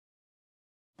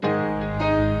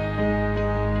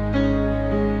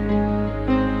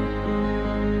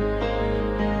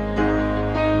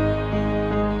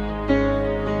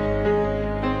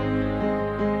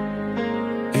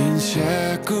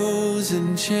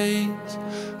chains,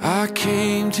 I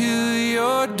came to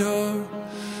your door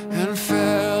and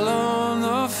fell on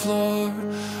the floor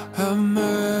of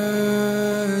mercy.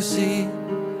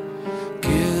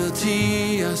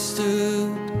 Guilty I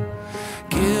stood,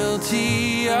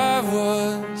 guilty I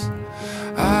was,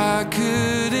 I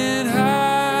couldn't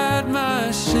hide my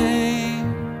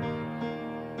shame.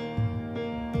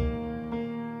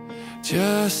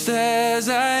 Just as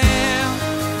I am,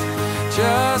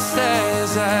 just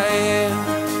as I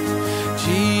am,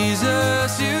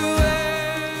 Jesus, you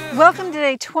are. Welcome to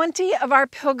day 20 of our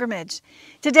pilgrimage.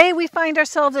 Today we find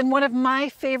ourselves in one of my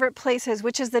favorite places,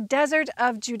 which is the desert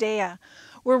of Judea.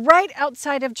 We're right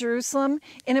outside of Jerusalem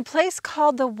in a place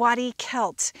called the Wadi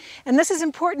Kelt. And this is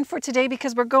important for today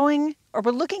because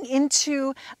we're looking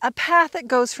into a path that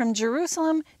goes from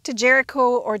Jerusalem to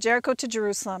Jericho or Jericho to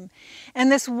Jerusalem.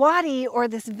 And this wadi or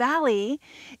this valley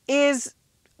is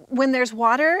when there's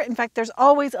water. In fact, there's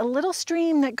always a little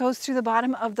stream that goes through the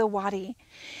bottom of the wadi.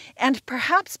 And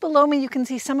perhaps below me you can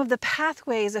see some of the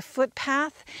pathways, a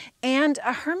footpath and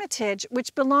a hermitage,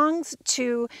 which belongs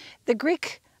to the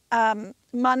Greek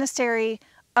monastery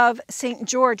of St.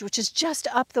 George, which is just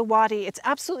up the wadi. It's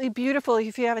absolutely beautiful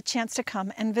if you have a chance to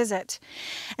come and visit.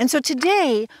 And so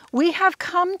today we have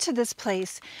come to this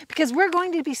place because we're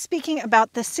going to be speaking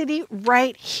about the city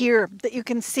right here that you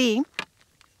can see.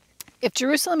 If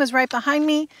Jerusalem is right behind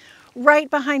me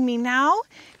now,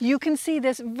 you can see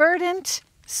this verdant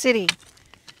city.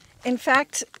 In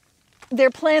fact,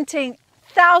 they're planting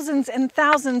thousands and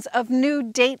thousands of new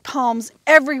date palms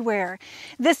everywhere.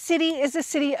 This city is the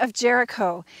city of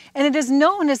Jericho, and it is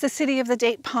known as the city of the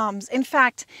date palms. In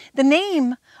fact, the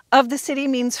name of the city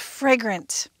means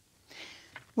fragrant.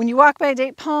 When you walk by a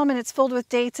date palm and it's filled with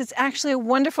dates, it's actually a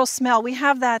wonderful smell. We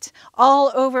have that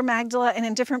all over Magdala and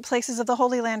in different places of the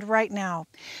Holy Land right now.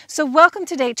 So welcome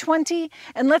to day 20,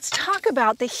 and let's talk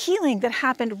about the healing that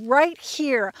happened right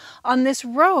here on this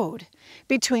road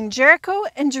between Jericho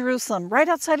and Jerusalem, right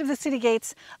outside of the city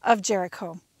gates of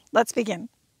Jericho. Let's begin.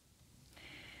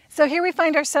 So here we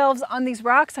find ourselves on these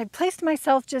rocks. I've placed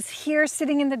myself just here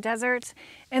sitting in the desert,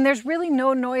 and there's really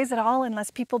no noise at all unless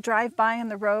people drive by on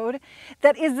the road.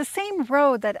 That is the same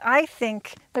road that I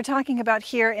think they're talking about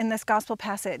here in this gospel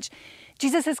passage.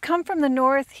 Jesus has come from the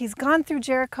north, he's gone through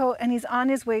Jericho, and he's on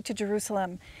his way to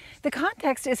Jerusalem. The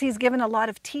context is he's given a lot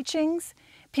of teachings.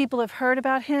 People have heard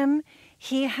about him.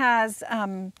 He has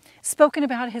spoken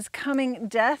about his coming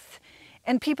death.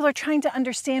 And people are trying to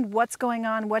understand what's going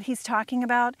on, what he's talking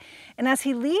about. And as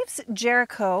he leaves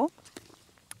Jericho,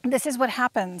 this is what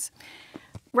happens.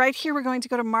 Right here, we're going to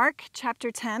go to Mark chapter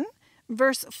 10,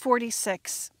 verse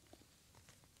 46.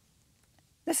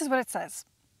 This is what it says.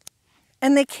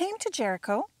 And they came to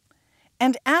Jericho,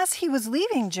 and as he was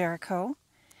leaving Jericho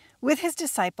with his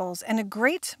disciples and a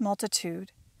great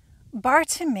multitude,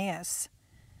 Bartimaeus,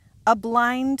 a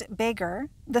blind beggar,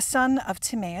 the son of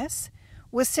Timaeus,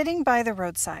 was sitting by the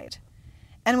roadside.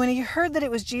 And when he heard that it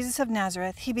was Jesus of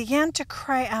Nazareth, he began to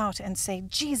cry out and say,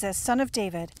 Jesus, Son of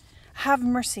David, have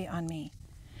mercy on me.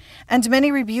 And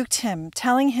many rebuked him,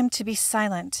 telling him to be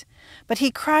silent. But he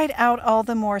cried out all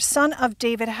the more, Son of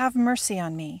David, have mercy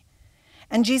on me.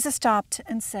 And Jesus stopped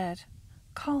and said,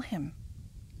 Call him.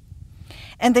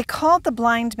 And they called the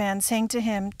blind man, saying to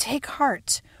him, Take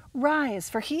heart, rise,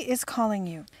 for he is calling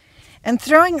you. And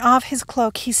throwing off his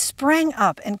cloak, he sprang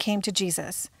up and came to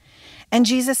Jesus. And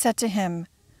Jesus said to him,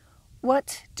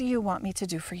 What do you want me to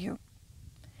do for you?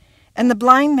 And the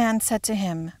blind man said to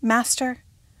him, Master,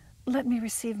 let me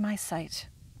receive my sight.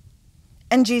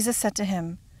 And Jesus said to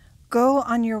him, Go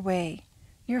on your way.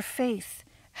 Your faith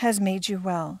has made you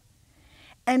well.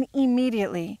 And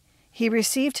immediately he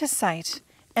received his sight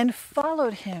and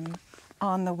followed him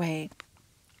on the way.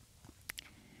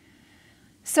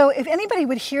 So if anybody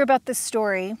would hear about this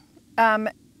story,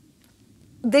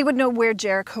 they would know where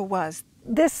Jericho was.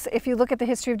 This, if you look at the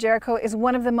history of Jericho, is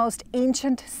one of the most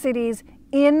ancient cities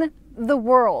in the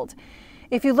world.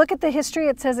 If you look at the history,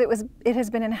 it says it has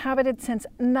been inhabited since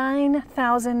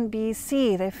 9000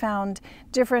 BC. They found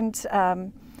different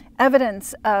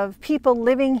evidence of people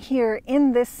living here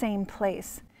in this same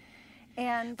place.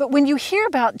 But when you hear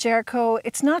about Jericho,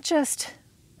 it's not just,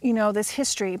 this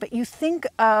history, but you think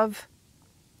of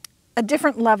a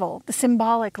different level, the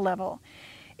symbolic level.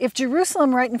 If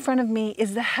Jerusalem right in front of me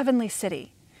is the heavenly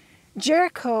city,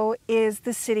 Jericho is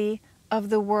the city of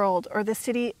the world, or the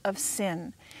city of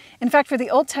sin. In fact, for the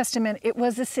Old Testament, it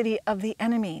was the city of the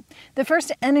enemy. The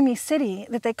first enemy city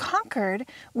that they conquered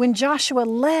when Joshua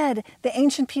led the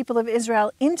ancient people of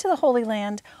Israel into the Holy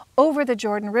Land over the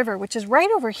Jordan River, which is right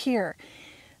over here.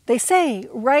 they say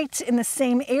right in the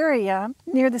same area,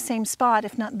 near the same spot,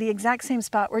 if not the exact same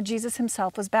spot where Jesus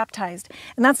himself was baptized.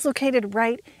 And that's located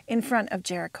right in front of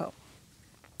Jericho.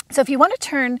 So if you want to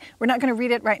turn, we're not going to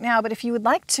read it right now, but if you would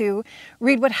like to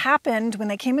read what happened when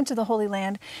they came into the Holy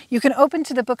Land, you can open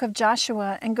to the book of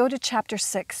Joshua and go to chapter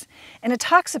 6. And it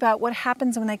talks about what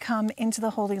happens when they come into the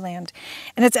Holy Land.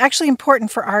 And it's actually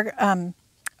important for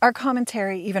our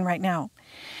commentary even right now.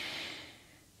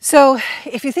 So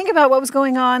if you think about what was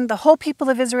going on, the whole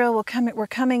people of Israel were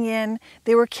coming in.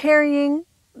 They were carrying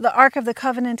the Ark of the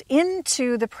Covenant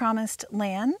into the promised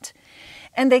land.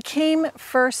 And they came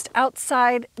first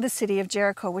outside the city of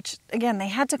Jericho, which, again, they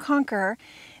had to conquer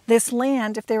this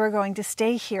land if they were going to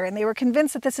stay here. And they were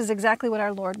convinced that this is exactly what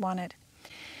our Lord wanted.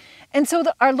 And so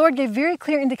our Lord gave very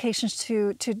clear indications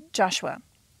to Joshua.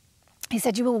 He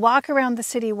said, you will walk around the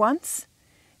city once,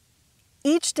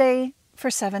 each day for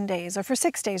 7 days, or for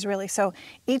 6 days, really. So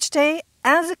each day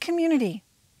as a community,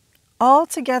 all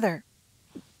together.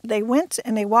 They went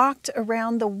and they walked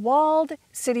around the walled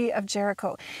city of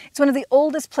Jericho. It's one of the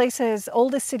oldest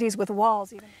cities with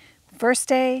walls. Even. First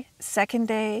day, second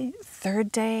day,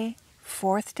 third day,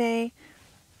 fourth day.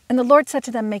 And the Lord said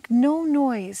to them, make no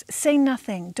noise, say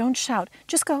nothing, don't shout,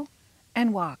 just go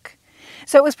and walk.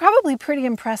 So it was probably pretty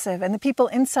impressive. And the people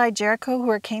inside Jericho who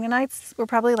are Canaanites were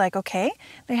probably like, okay,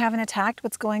 they haven't attacked,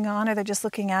 what's going on? Or they're just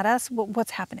looking at us,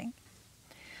 what's happening?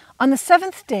 On the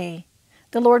seventh day,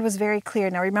 the Lord was very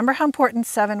clear. Now remember how important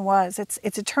 7 was. It's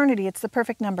eternity. It's the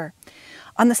perfect number.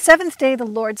 On the 7th day, the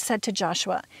Lord said to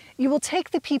Joshua, you will take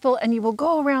the people and you will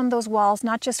go around those walls,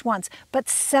 not just once, but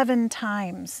 7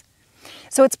 times.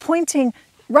 So it's pointing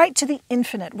right to the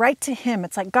infinite, right to him.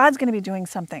 It's like God's going to be doing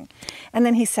something. And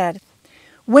then he said,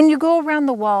 when you go around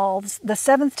the walls the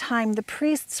 7th time, the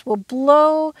priests will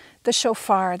blow the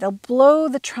shofar. They'll blow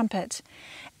the trumpet.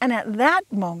 And at that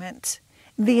moment,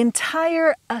 the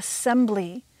entire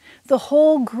assembly, the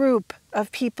whole group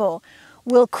of people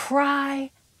will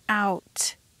cry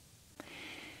out.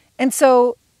 And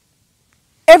so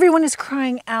everyone is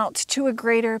crying out to a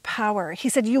greater power. He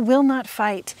said, you will not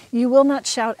fight, you will not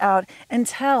shout out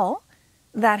until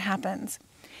that happens.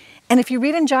 And if you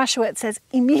read in Joshua, it says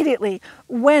immediately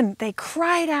when they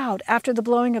cried out after the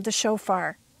blowing of the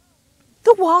shofar,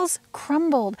 the walls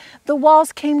crumbled. The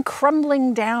walls came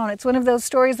crumbling down. It's one of those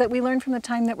stories that we learn from the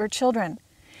time that we're children.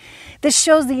 This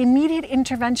shows the immediate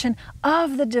intervention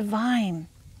of the divine.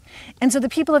 And so the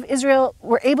people of Israel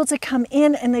were able to come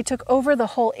in and they took over the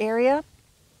whole area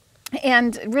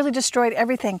and really destroyed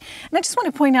everything. And I just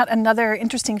want to point out another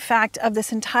interesting fact of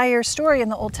this entire story in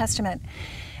the Old Testament.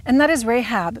 And that is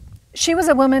Rahab. She was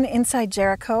a woman inside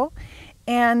Jericho,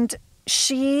 and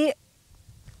she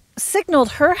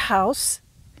signaled her house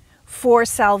for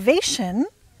salvation,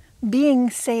 being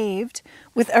saved,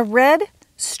 with a red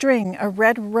string, a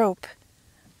red rope.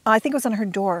 I think it was on her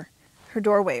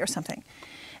doorway or something.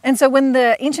 And so when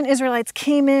the ancient Israelites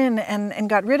came in and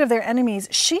got rid of their enemies,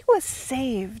 she was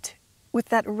saved with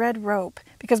that red rope,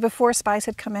 because before spies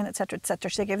had come in, etc., etc.,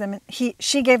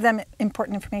 she gave them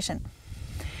important information.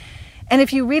 And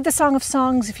if you read the Song of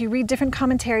Songs, if you read different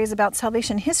commentaries about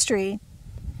salvation history,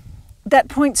 that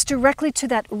points directly to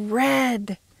that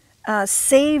red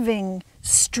saving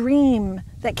stream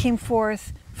that came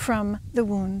forth from the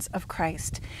wounds of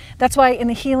Christ. That's why in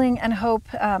the Healing and Hope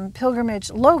pilgrimage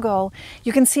logo,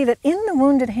 you can see that in the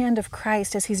wounded hand of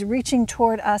Christ, as he's reaching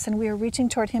toward us and we are reaching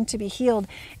toward him to be healed,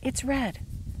 it's red.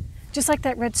 Just like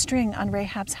that red string on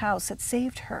Rahab's house that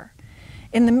saved her.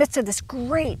 In the midst of this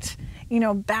great,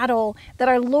 battle that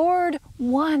our Lord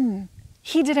won,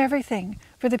 he did everything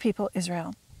for the people of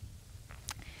Israel.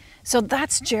 So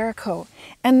that's Jericho.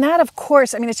 And that, of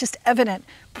course, it's just evident,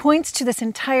 points to this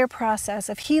entire process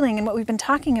of healing and what we've been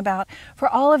talking about for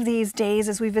all of these days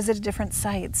as we visited different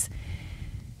sites.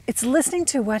 It's listening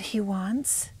to what he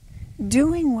wants,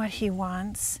 doing what he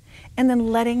wants, and then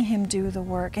letting him do the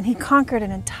work. And he conquered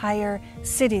an entire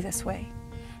city this way.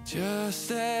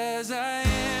 Just as I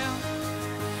am,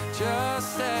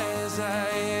 just as I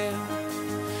am,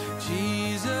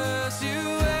 Jesus, you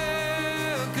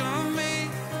welcome me,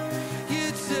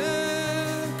 you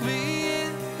took me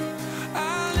in,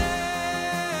 I'll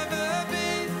never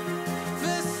be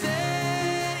the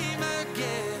same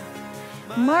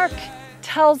again. Mark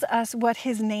tells us what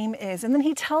his name is, and then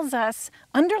he tells us,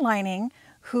 underlining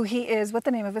who he is, what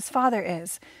the name of his father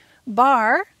is.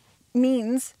 Bar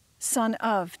means son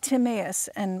of Timaeus,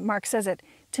 and Mark says it,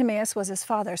 Timaeus was his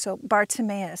father, so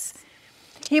Bartimaeus.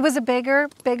 He was a beggar.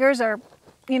 Beggars are,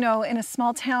 in a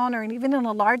small town or even in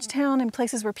a large town, in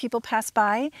places where people pass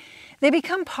by, they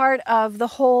become part of the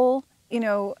whole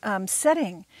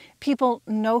setting. People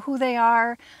know who they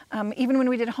are. Even when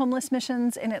we did homeless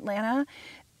missions in Atlanta,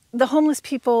 the homeless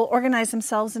people organize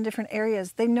themselves in different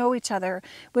areas. They know each other.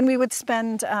 When we would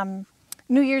spend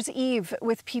New Year's Eve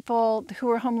with people who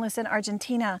were homeless in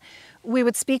Argentina, we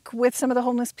would speak with some of the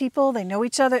homeless people. They know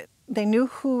each other. They knew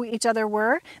who each other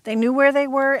were. They knew where they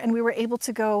were, and we were able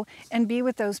to go and be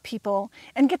with those people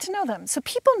and get to know them. So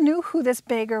people knew who this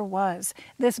beggar was,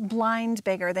 this blind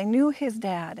beggar. They knew his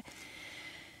dad.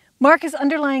 Mark is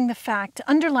underlining the fact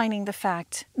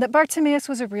that Bartimaeus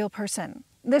was a real person.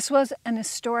 This was an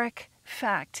historic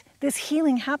fact. This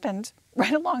healing happened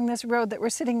right along this road that we're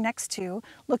sitting next to,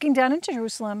 looking down into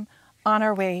Jerusalem on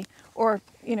our way, or,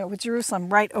 with Jerusalem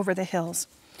right over the hills.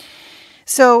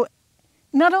 So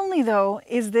not only, though,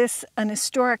 is this an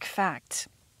historic fact,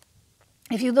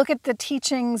 if you look at the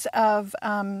teachings of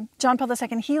John Paul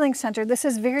II Healing Center, this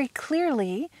is very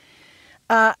clearly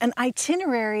an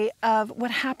itinerary of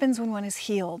what happens when one is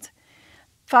healed.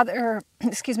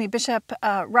 Bishop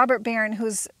Robert Barron,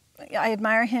 I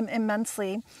admire him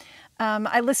immensely.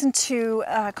 I listened to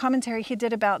a commentary he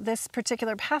did about this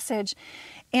particular passage,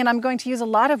 and I'm going to use a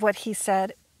lot of what he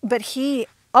said, but he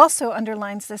also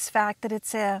underlines this fact that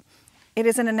it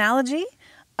is an analogy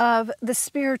of the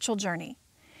spiritual journey.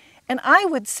 And I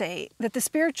would say that the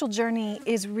spiritual journey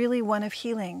is really one of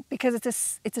healing, because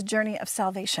it's a journey of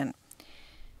salvation.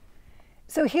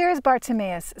 So here's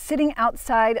Bartimaeus sitting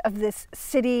outside of this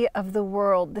city of the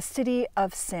world, the city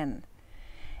of sin.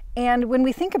 And when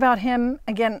we think about him,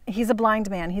 again, he's a blind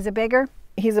man. He's a beggar.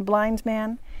 He's a blind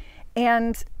man.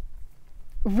 And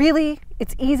really,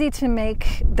 it's easy to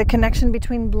make the connection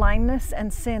between blindness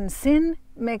and sin. Sin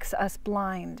makes us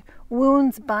blind.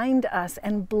 Wounds bind us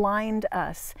and blind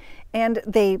us. And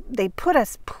they put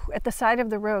us at the side of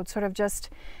the road, sort of just,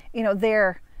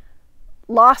 there,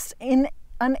 lost,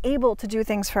 unable to do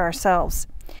things for ourselves.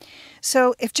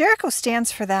 So if Jericho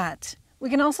stands for that, we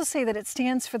can also say that it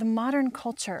stands for the modern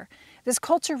culture. This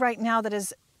culture right now that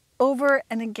is over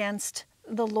and against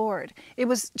the Lord. It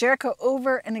was Jericho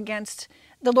over and against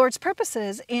the Lord's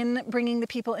purposes in bringing the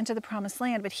people into the promised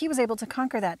land, but he was able to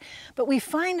conquer that. But we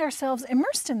find ourselves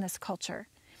immersed in this culture.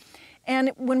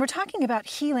 And when we're talking about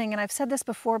healing, and I've said this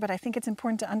before, but I think it's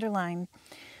important to underline,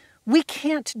 we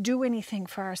can't do anything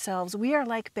for ourselves. We are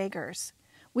like beggars.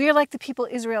 We are like the people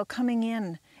Israel coming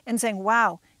in and saying,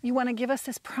 wow, you want to give us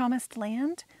this promised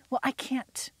land? Well, I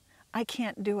can't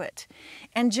do it.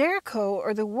 And Jericho,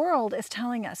 or the world, is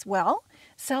telling us, well,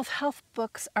 self-help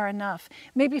books are enough.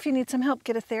 Maybe if you need some help,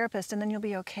 get a therapist and then you'll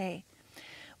be okay.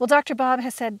 Well, Dr. Bob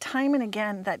has said time and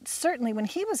again that certainly when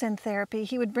he was in therapy,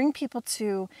 he would bring people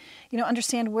to,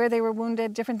 understand where they were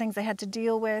wounded, different things they had to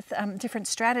deal with, different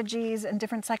strategies and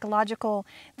different psychological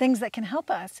things that can help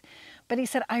us. But he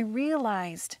said, I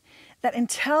realized that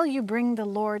until you bring the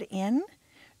Lord in,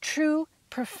 true,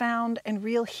 profound, and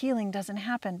real healing doesn't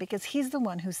happen, because he's the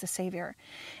one who's the Savior.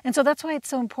 And so that's why it's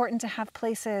so important to have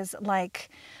places like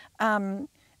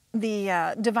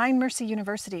the Divine Mercy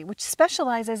University, which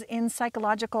specializes in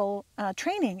psychological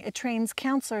training. It trains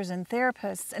counselors and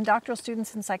therapists and doctoral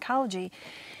students in psychology.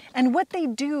 And what they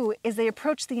do is they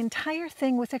approach the entire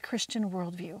thing with a Christian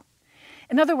worldview.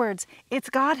 In other words, it's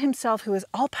God himself who is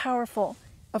all-powerful.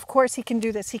 Of course he can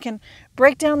do this. He can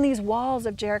break down these walls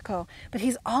of Jericho, but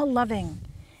he's all-loving.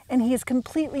 And he is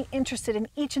completely interested in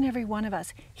each and every one of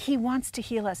us. He wants to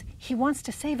heal us. He wants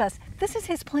to save us. This is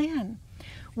his plan.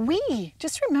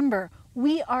 Just remember,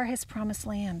 we are his promised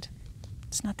land.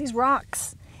 It's not these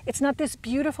rocks. It's not this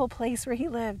beautiful place where he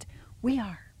lived. We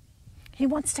are. He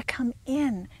wants to come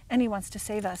in and he wants to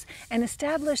save us and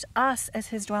establish us as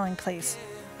his dwelling place.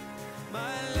 My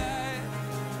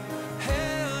life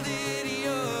held in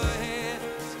your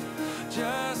hands,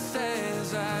 just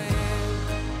as I am.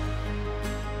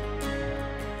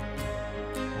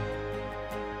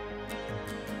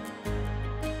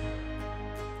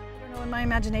 In my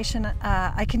imagination,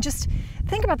 I can just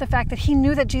think about the fact that he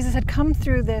knew that Jesus had come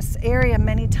through this area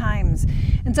many times.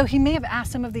 And so he may have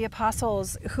asked some of the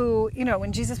apostles who,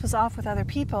 when Jesus was off with other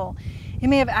people, he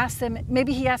may have asked them,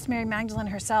 maybe he asked Mary Magdalene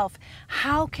herself,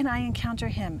 how can I encounter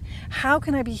him? How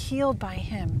can I be healed by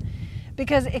him?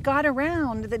 Because it got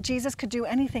around that Jesus could do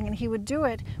anything, and he would do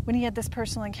it when he had this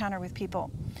personal encounter with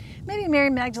people. Maybe Mary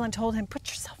Magdalene told him, put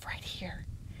yourself right here.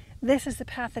 This is the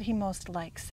path that he most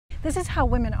likes. This is how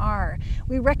women are.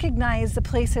 We recognize the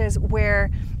places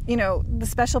where, the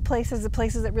special places, the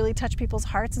places that really touch people's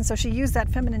hearts. And so she used that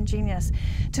feminine genius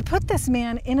to put this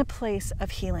man in a place of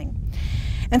healing.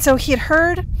 And so he had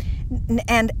heard,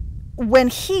 and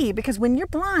because when you're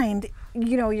blind,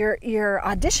 you know, your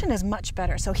audition is much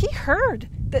better. So he heard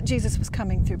that Jesus was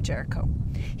coming through Jericho.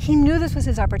 He knew this was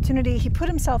his opportunity. He put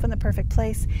himself in the perfect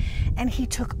place, and he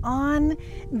took on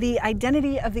the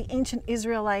identity of the ancient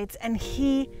Israelites, and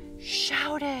he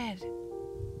shouted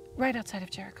right outside of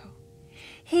Jericho.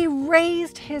 He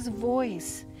raised his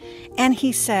voice and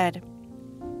he said,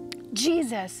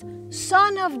 "Jesus,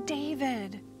 Son of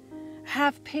David,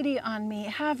 have pity on me,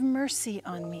 have mercy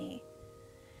on me."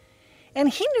 And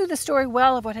he knew the story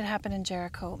well of what had happened in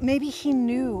Jericho. Maybe he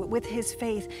knew with his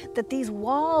faith that these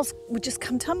walls would just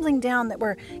come tumbling down that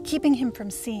were keeping him from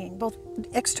seeing, both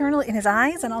external in his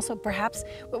eyes and also perhaps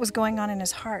what was going on in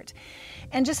his heart.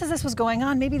 And just as this was going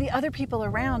on, maybe the other people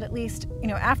around, at least, you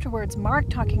know, afterwards, Mark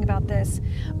talking about this,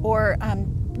 or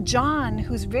John,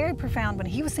 who's very profound, when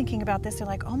he was thinking about this, they're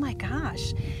like, oh my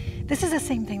gosh, this is the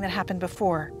same thing that happened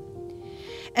before.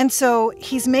 And so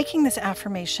he's making this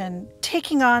affirmation,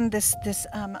 taking on this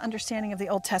understanding of the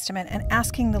Old Testament and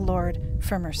asking the Lord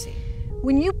for mercy.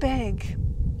 When you beg,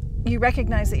 you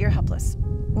recognize that you're helpless.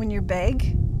 When you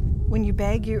beg,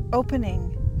 you're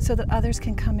opening so that others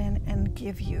can come in and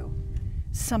give you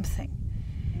something.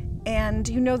 And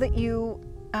you know that you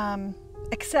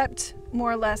accept more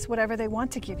or less whatever they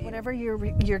want to give you. Whatever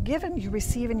you're given, you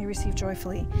receive, and you receive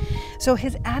joyfully. So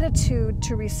his attitude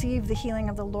to receive the healing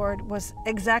of the Lord was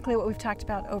exactly what we've talked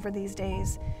about over these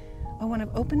days. A one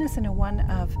of openness and a one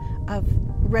of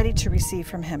ready to receive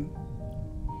from him.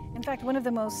 In fact, one of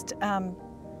the most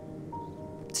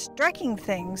striking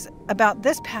things about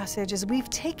this passage is we've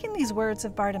taken these words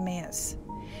of Bartimaeus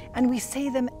and we say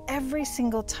them every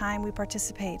single time we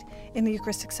participate in the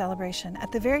Eucharistic celebration at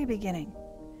the very beginning.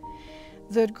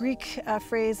 The Greek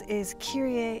phrase is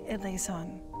Kyrie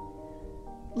eleison.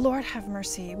 Lord have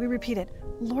mercy. We repeat it.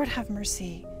 Lord have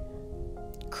mercy.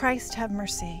 Christ have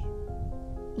mercy.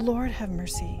 Lord have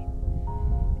mercy.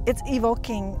 It's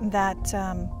evoking that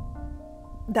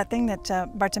thing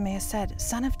that Bartimaeus said,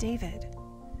 Son of David,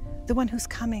 the one who's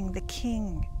coming, the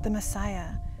King, the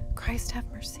Messiah. Christ have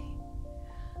mercy.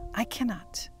 I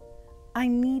cannot. I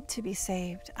need to be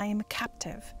saved. I am a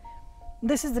captive.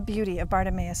 This is the beauty of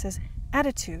Bartimaeus'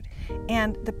 attitude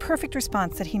and the perfect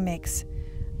response that he makes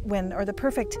or the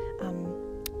perfect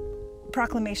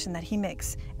proclamation that he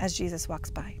makes as Jesus walks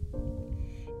by.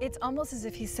 It's almost as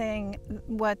if he's saying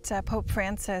what Pope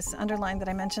Francis underlined that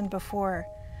I mentioned before.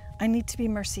 I need to be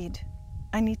mercied.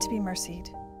 I need to be mercied.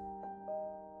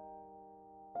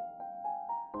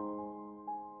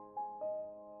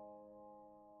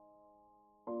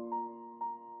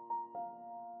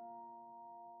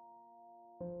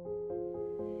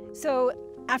 So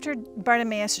after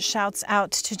Bartimaeus shouts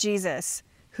out to Jesus,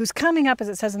 who's coming up, as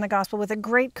it says in the gospel, with a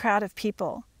great crowd of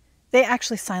people, they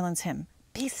actually silence him.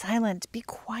 Be silent, be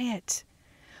quiet.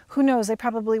 Who knows, they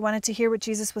probably wanted to hear what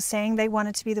Jesus was saying. They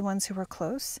wanted to be the ones who were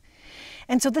close.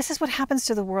 And so this is what happens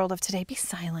to the world of today. Be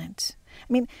silent.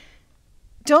 I mean,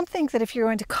 don't think that if you're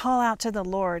going to call out to the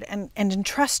Lord and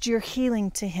entrust your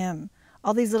healing to him,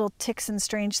 all these little tics and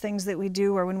strange things that we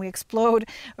do, or when we explode,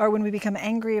 or when we become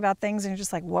angry about things and you're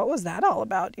just like, what was that all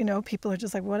about? You know, people are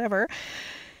just like, whatever.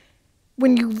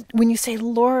 When you say,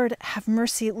 Lord, have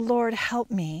mercy, Lord, help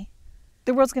me,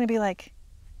 the world's going to be like,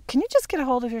 can you just get a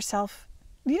hold of yourself?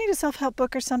 Do you need a self-help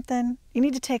book or something? You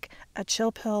need to take a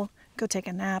chill pill, go take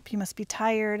a nap. You must be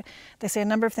tired. They say a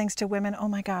number of things to women. Oh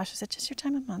my gosh, is it just your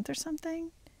time of month or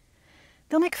something?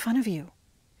 They'll make fun of you.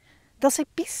 They'll say,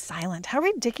 be silent. How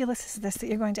ridiculous is this that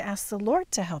you're going to ask the Lord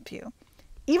to help you?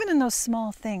 Even in those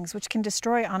small things, which can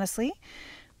destroy, honestly,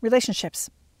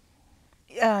 relationships,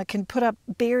 can put up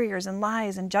barriers and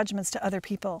lies and judgments to other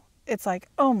people. It's like,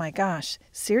 oh my gosh,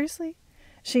 seriously?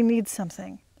 She needs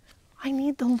something. I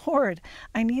need the Lord.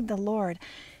 I need the Lord.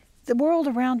 The world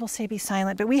around will say, be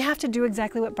silent, but we have to do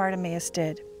exactly what Bartimaeus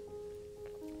did.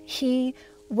 He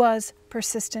was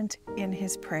persistent in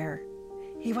his prayer.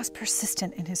 He was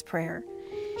persistent in his prayer.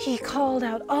 He called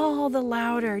out all the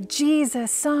louder,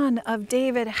 Jesus, Son of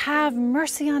David, have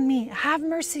mercy on me, have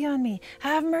mercy on me,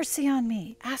 have mercy on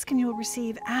me. Ask and you will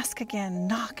receive, ask again,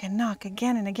 knock and knock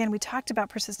again and again. We talked about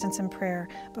persistence in prayer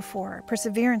before,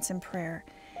 perseverance in prayer.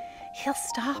 He'll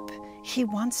stop, he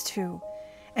wants to.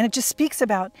 And it just speaks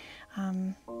about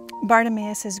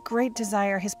Bartimaeus' great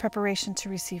desire, his preparation to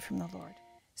receive from the Lord.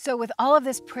 So with all of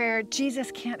this prayer,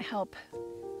 Jesus can't help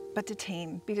but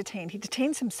be detained. He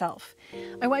detains himself.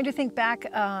 I want you to think back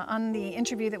on the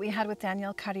interview that we had with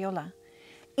Daniel Cariola.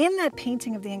 In that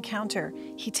painting of the encounter,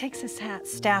 he takes his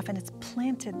staff and it's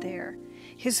planted there.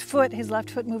 His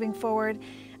left foot moving forward,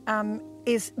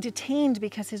 is detained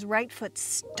because his right foot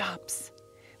stops.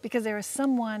 Because there is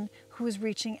someone who who is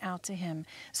reaching out to him.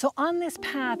 So on this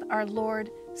path, our Lord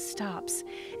stops.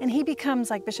 And he becomes,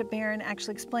 like Bishop Barron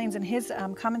actually explains in his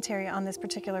commentary on this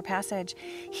particular passage,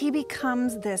 he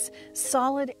becomes this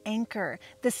solid anchor,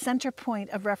 the center point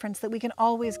of reference that we can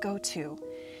always go to.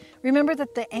 Remember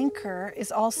that the anchor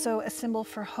is also a symbol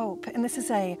for hope. And this is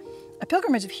a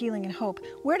pilgrimage of healing and hope.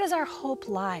 Where does our hope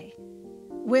lie?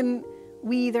 When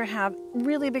we either have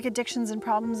really big addictions and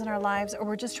problems in our lives, or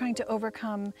we're just trying to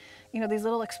overcome, these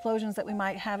little explosions that we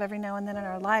might have every now and then in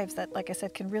our lives that, like I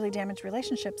said, can really damage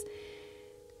relationships.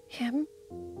 Him,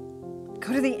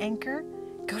 go to the anchor,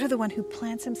 go to the one who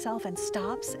plants himself and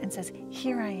stops and says,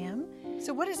 here I am.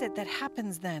 So what is it that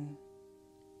happens then?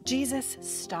 Jesus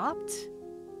stopped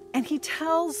and he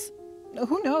tells,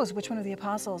 who knows which one of the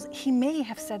apostles, he may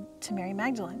have said to Mary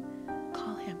Magdalene,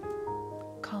 call him,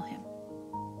 call him.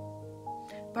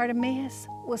 Bartimaeus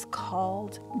was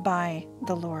called by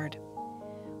the Lord.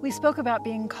 We spoke about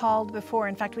being called before.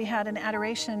 In fact, we had an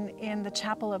adoration in the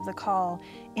Chapel of the Call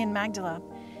in Magdala.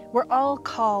 We're all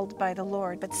called by the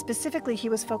Lord, but specifically he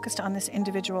was focused on this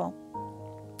individual.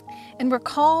 And we're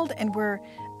called and we're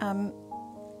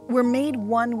made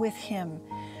one with him.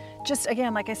 Just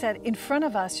again, like I said, in front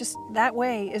of us, just that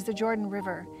way is the Jordan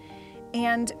River.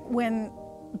 And when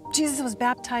Jesus was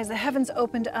baptized, the heavens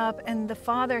opened up and the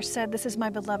Father said, this is my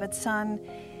beloved Son.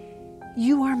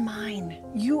 You are mine.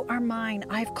 You are mine.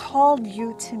 I've called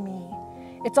you to me.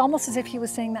 It's almost as if he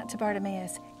was saying that to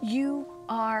Bartimaeus. You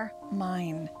are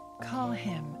mine. Call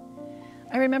him.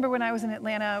 I remember when I was in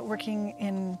Atlanta working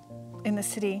in the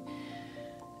city.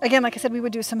 Again, like I said, we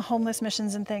would do some homeless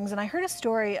missions and things. And I heard a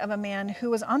story of a man who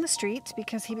was on the street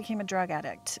because he became a drug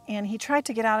addict. And he tried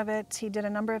to get out of it. He did a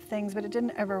number of things, but it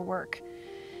didn't ever work.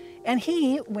 And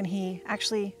he, when he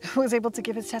actually was able to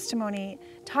give his testimony,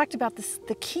 talked about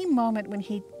the key moment when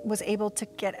he was able to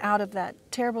get out of that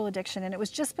terrible addiction. And it was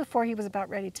just before he was about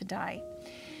ready to die.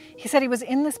 He said he was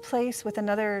in this place with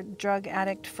another drug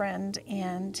addict friend,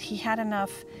 and he had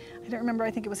enough, I don't remember,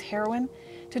 I think it was heroin,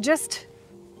 to just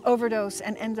overdose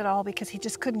and end it all because he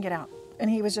just couldn't get out. And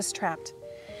he was just trapped.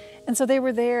 And so they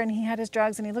were there and he had his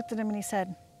drugs and he looked at him and he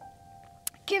said,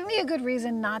 give me a good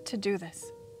reason not to do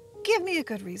this. Give me a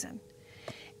good reason.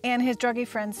 And his druggie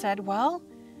friend said, well,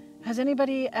 has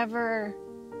anybody ever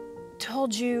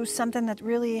told you something that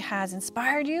really has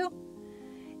inspired you?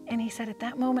 And he said, at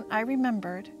that moment, I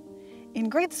remembered in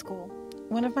grade school,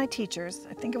 one of my teachers,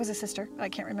 I think it was a sister, I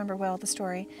can't remember well the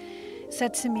story,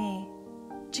 said to me,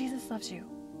 Jesus loves you.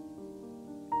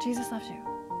 Jesus loves you.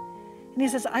 And he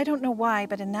says, I don't know why,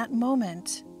 but in that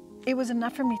moment, it was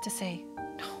enough for me to say,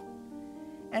 no.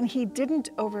 And he didn't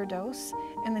overdose.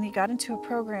 And then he got into a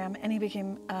program and he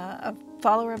became a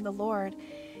follower of the Lord.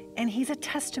 And he's a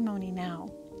testimony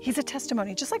now. He's a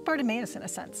testimony, just like Bartimaeus in a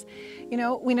sense.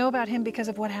 We know about him because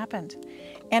of what happened.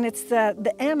 And it's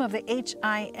the M of the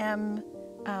HIM,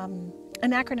 an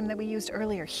acronym that we used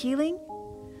earlier: healing,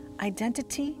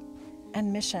 identity,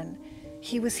 and mission.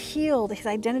 He was healed. His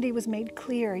identity was made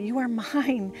clear. You are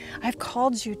mine. I've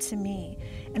called you to me.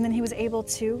 And then he was able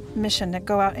to mission, to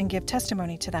go out and give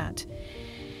testimony to that.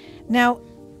 Now,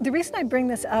 the reason I bring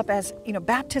this up as,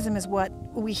 baptism is what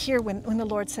we hear when the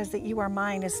Lord says that you are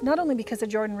mine, is not only because the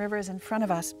Jordan River is in front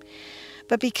of us,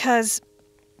 but because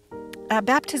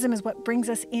baptism is what brings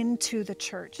us into the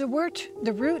church. The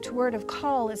root word of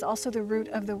call is also the root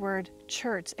of the word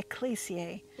church,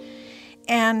 ecclesiae.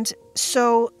 And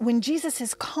so when Jesus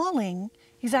is calling,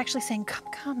 he's actually saying,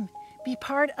 come, be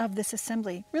part of this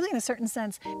assembly. Really, in a certain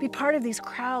sense, be part of these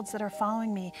crowds that are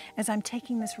following me as I'm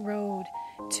taking this road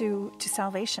to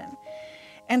salvation.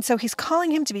 And so he's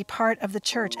calling him to be part of the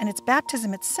church, and it's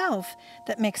baptism itself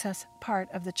that makes us part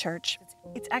of the church.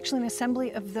 It's actually an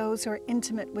assembly of those who are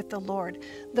intimate with the Lord,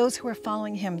 those who are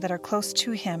following him, that are close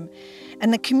to him,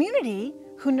 and the community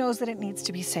who knows that it needs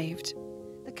to be saved.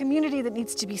 The community that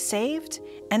needs to be saved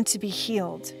and to be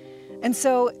healed. And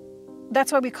so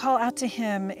that's why we call out to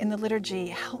him in the liturgy,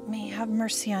 help me, have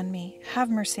mercy on me, have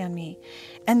mercy on me.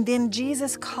 And then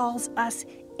Jesus calls us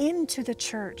into the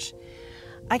church.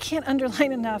 I can't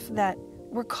underline enough that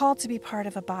we're called to be part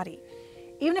of a body.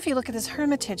 Even if you look at this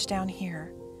hermitage down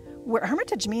here, where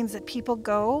hermitage means that people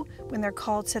go when they're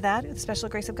called to that, the special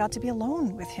grace of God, to be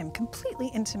alone with him,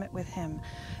 completely intimate with him.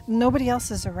 Nobody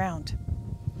else is around.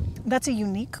 That's a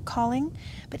unique calling,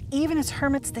 but even as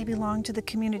hermits, they belong to the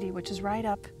community, which is right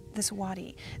up this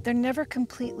wadi. They're never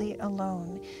completely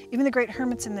alone. Even the great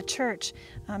hermits in the church,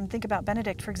 think about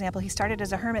Benedict, for example. He started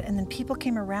as a hermit, and then people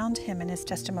came around him in his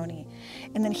testimony.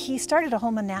 And then he started a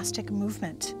whole monastic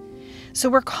movement. So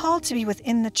we're called to be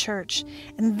within the church.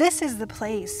 And this is the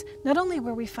place, not only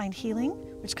where we find healing,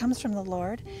 which comes from the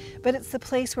Lord, but it's the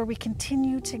place where we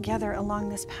continue together along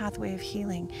this pathway of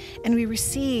healing. And we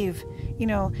receive,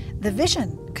 the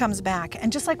vision comes back.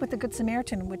 And just like with the Good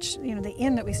Samaritan, which, the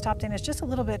inn that we stopped in is just a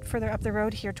little bit further up the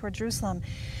road here toward Jerusalem.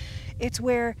 It's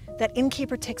where that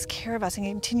innkeeper takes care of us and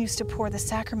continues to pour the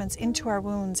sacraments into our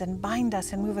wounds and bind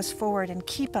us and move us forward and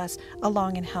keep us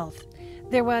along in health.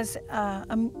 There was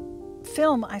a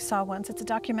film I saw once. It's a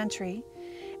documentary,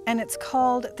 and it's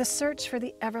called The Search for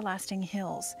the Everlasting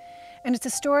Hills. And it's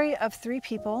a story of 3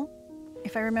 people.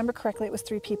 If I remember correctly, it was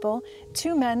 3 people,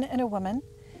 2 men and a woman,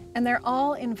 and they're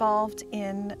all involved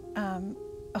in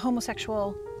a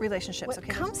homosexual relationship. What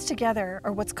comes together,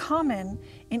 or what's common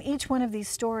in each one of these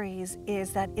stories,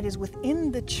 is that it is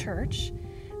within the church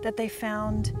that they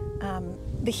found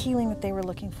the healing that they were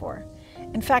looking for.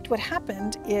 In fact, what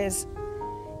happened is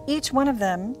each one of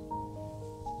them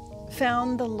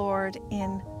found the Lord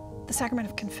in the sacrament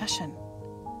of confession.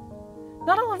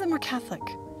 Not all of them were Catholic.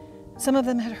 Some of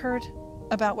them had heard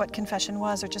about what confession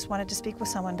was or just wanted to speak with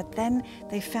someone, but then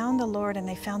they found the Lord, and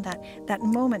they found that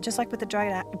moment, just like with the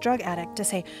drug addict, to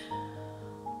say,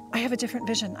 I have a different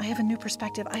vision, I have a new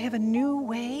perspective, I have a new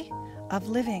way of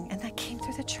living, and that came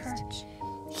through the church.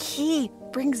 He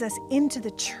brings us into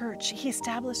the church. He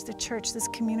established the church, this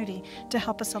community, to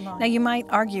help us along. Now you might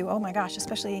argue, oh my gosh,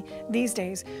 especially these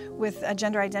days with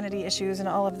gender identity issues and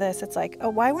all of this, it's like, oh,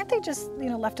 why weren't they just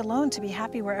left alone to be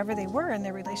happy wherever they were in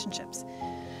their relationships?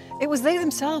 It was they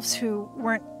themselves who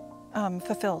weren't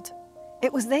fulfilled.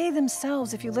 It was they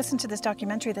themselves, if you listen to this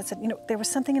documentary, that said, there was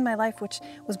something in my life which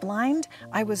was blind.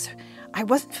 I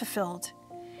wasn't fulfilled.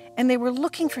 And they were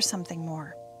looking for something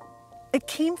more. It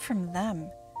came from them.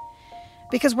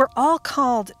 Because we're all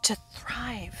called to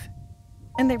thrive.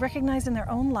 And they recognize in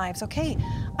their own lives, okay,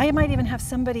 I might even have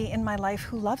somebody in my life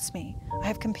who loves me. I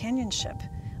have companionship.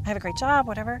 I have a great job,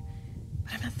 whatever,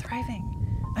 but I'm not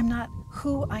thriving. I'm not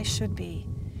who I should be.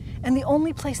 And the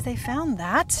only place they found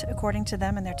that, according to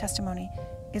them and their testimony,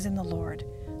 is in the Lord,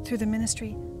 through the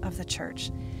ministry of the church.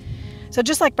 So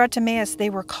just like Bartimaeus, they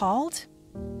were called,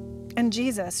 and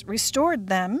Jesus restored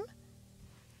them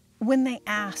when they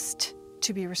asked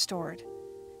to be restored.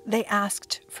 They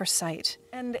asked for sight.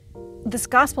 And this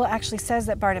gospel actually says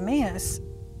that Bartimaeus,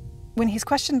 when he's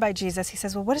questioned by Jesus, he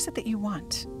says, well, what is it that you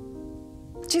want?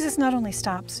 Jesus not only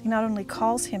stops, he not only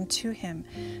calls him to him,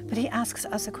 but he asks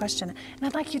us a question. And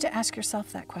I'd like you to ask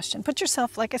yourself that question. Put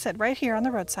yourself, like I said, right here on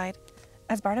the roadside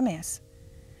as Bartimaeus.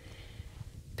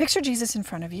 Picture Jesus in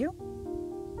front of you.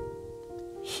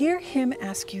 Hear him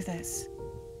ask you this.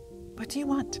 What do you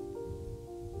want?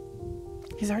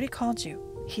 He's already called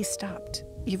you. He stopped.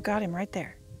 You've got him right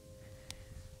there.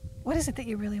 What is it that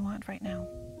you really want right now?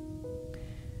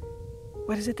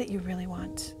 What is it that you really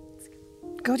want?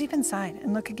 Go deep inside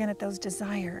and look again at those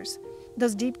desires,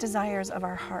 those deep desires of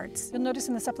our hearts. You'll notice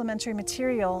in the supplementary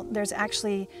material, there's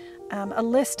actually a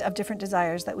list of different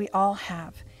desires that we all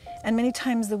have. And many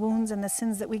times the wounds and the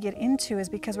sins that we get into is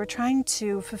because we're trying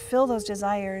to fulfill those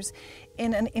desires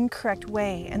in an incorrect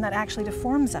way, and that actually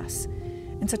deforms us.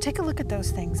 And so take a look at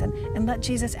those things and let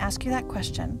Jesus ask you that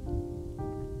question.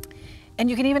 And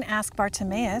you can even ask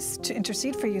Bartimaeus to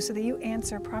intercede for you so that you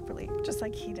answer properly, just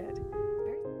like he did.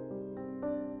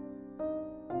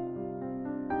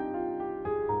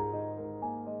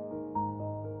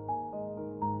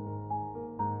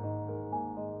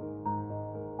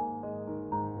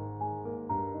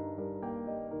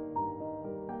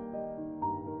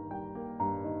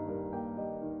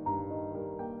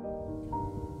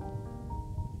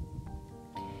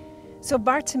 So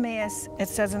Bartimaeus, it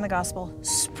says in the gospel,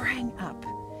 sprang up.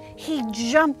 He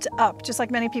jumped up, just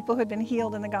like many people who had been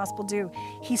healed in the gospel do.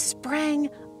 He sprang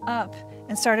up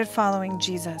and started following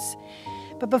Jesus.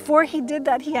 But before he did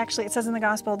that, he actually, it says in the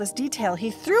gospel, this detail,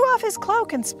 he threw off his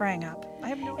cloak and sprang up.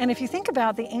 And if you think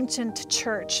about the ancient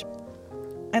church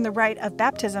and the rite of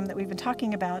baptism that we've been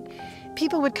talking about,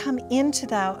 people would come into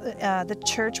the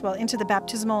church, well, into the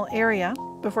baptismal area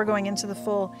before going into the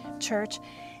full church,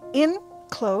 in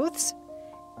clothes,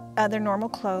 their normal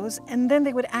clothes, and then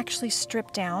they would actually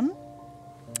strip down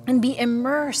and be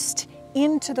immersed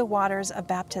into the waters of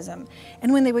baptism.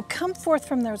 And when they would come forth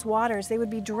from those waters, they would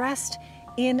be dressed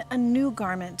in a new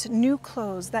garment, new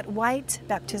clothes, that white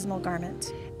baptismal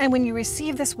garment. And when you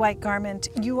receive this white garment,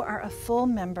 you are a full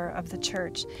member of the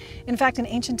church. In fact, in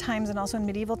ancient times and also in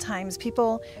medieval times,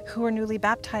 people who were newly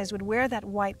baptized would wear that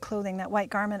white clothing, that white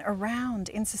garment around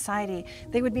in society.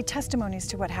 They would be testimonies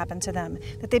to what happened to them,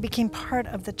 that they became part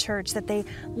of the church, that they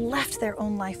left their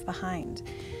own life behind.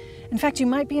 In fact, you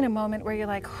might be in a moment where you're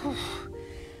like,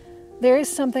 There is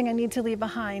something I need to leave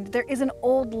behind. There is an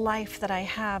old life that I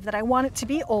have that I want it to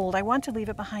be old. I want to leave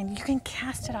it behind. You can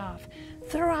cast it off.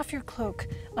 Throw off your cloak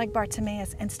like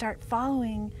Bartimaeus and start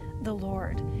following the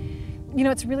Lord. You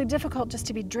know, it's really difficult just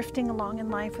to be drifting along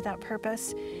in life without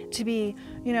purpose, to be,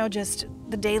 you know, just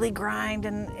the daily grind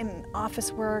in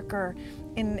office work or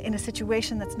in a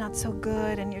situation that's not so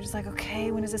good, and you're just like, okay,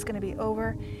 when is this going to be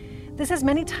over? This is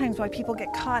many times why people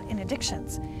get caught in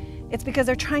addictions. It's because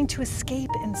they're trying to escape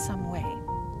in some way.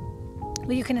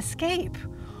 Well, you can escape,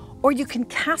 or you can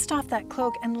cast off that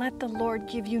cloak and let the Lord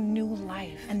give you new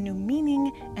life and new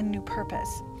meaning and new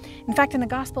purpose. In fact, in the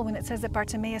gospel, when it says that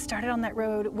Bartimaeus started on that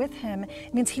road with him,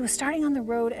 it means he was starting on the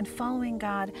road and following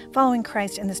God, following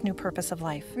Christ in this new purpose of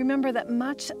life. Remember that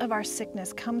much of our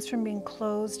sickness comes from being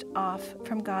closed off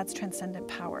from God's transcendent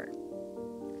power.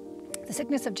 The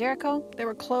sickness of Jericho, they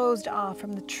were closed off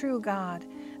from the true God,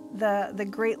 the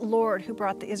great Lord who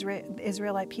brought the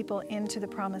Israelite people into the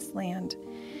promised land.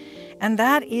 And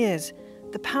that is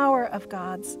the power of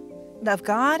God,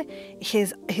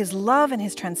 his love and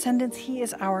his transcendence. He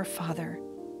is our Father.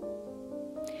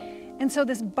 And so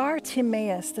this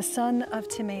Bartimaeus, the son of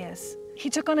Timaeus, he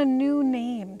took on a new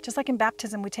name. Just like in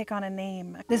baptism, we take on a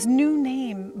name. This new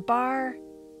name, Bar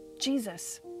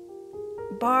Jesus,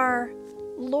 Bar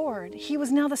Lord. He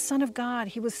was now the Son of God.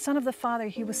 He was Son of the Father.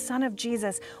 He was Son of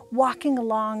Jesus, walking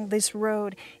along this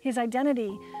road. His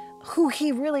identity, who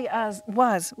he really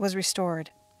was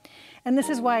restored. And this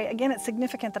is why, again, it's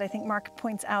significant that I think Mark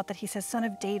points out that he says Son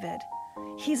of David.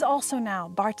 He's also now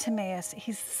Bartimaeus.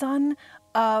 He's son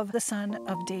of the Son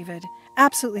of David.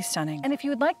 Absolutely stunning. And if you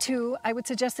would like to, I would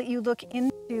suggest that you look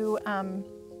into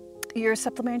your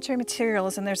supplementary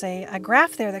materials, and there's a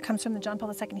graph there that comes from the John Paul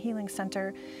II Healing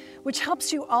Center, which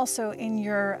helps you also in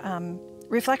your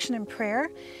reflection and prayer,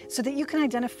 so that you can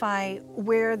identify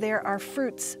where there are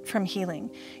fruits from healing.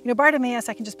 You know, Bartimaeus,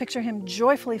 I can just picture him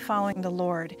joyfully following the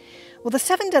Lord. Well, the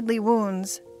 7 deadly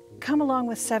wounds come along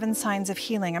with 7 signs of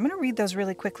healing. I'm going to read those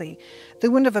really quickly. The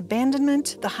wound of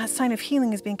abandonment, the sign of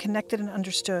healing is being connected and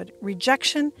understood.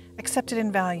 Rejection, accepted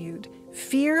and valued.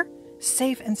 Fear,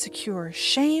 safe and secure.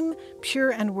 Shame,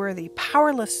 pure and worthy.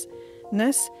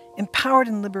 Powerlessness, empowered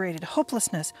and liberated.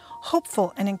 Hopelessness,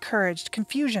 hopeful and encouraged.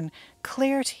 Confusion,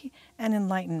 clarity and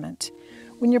enlightenment.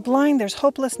 When you're blind, there's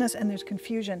hopelessness and there's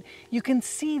confusion. You can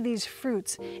see these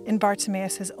fruits in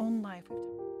Bartimaeus' own life.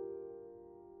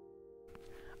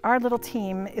 Our little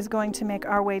team is going to make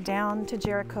our way down to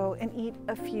Jericho and eat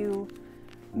a few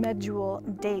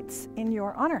medjool dates in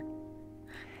your honor.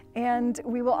 And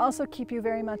we will also keep you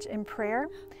very much in prayer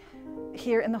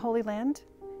here in the Holy Land.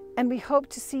 And we hope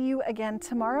to see you again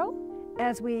tomorrow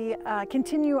as we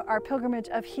continue our pilgrimage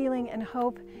of healing and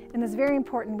hope in this very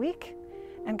important week.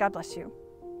 And God bless you.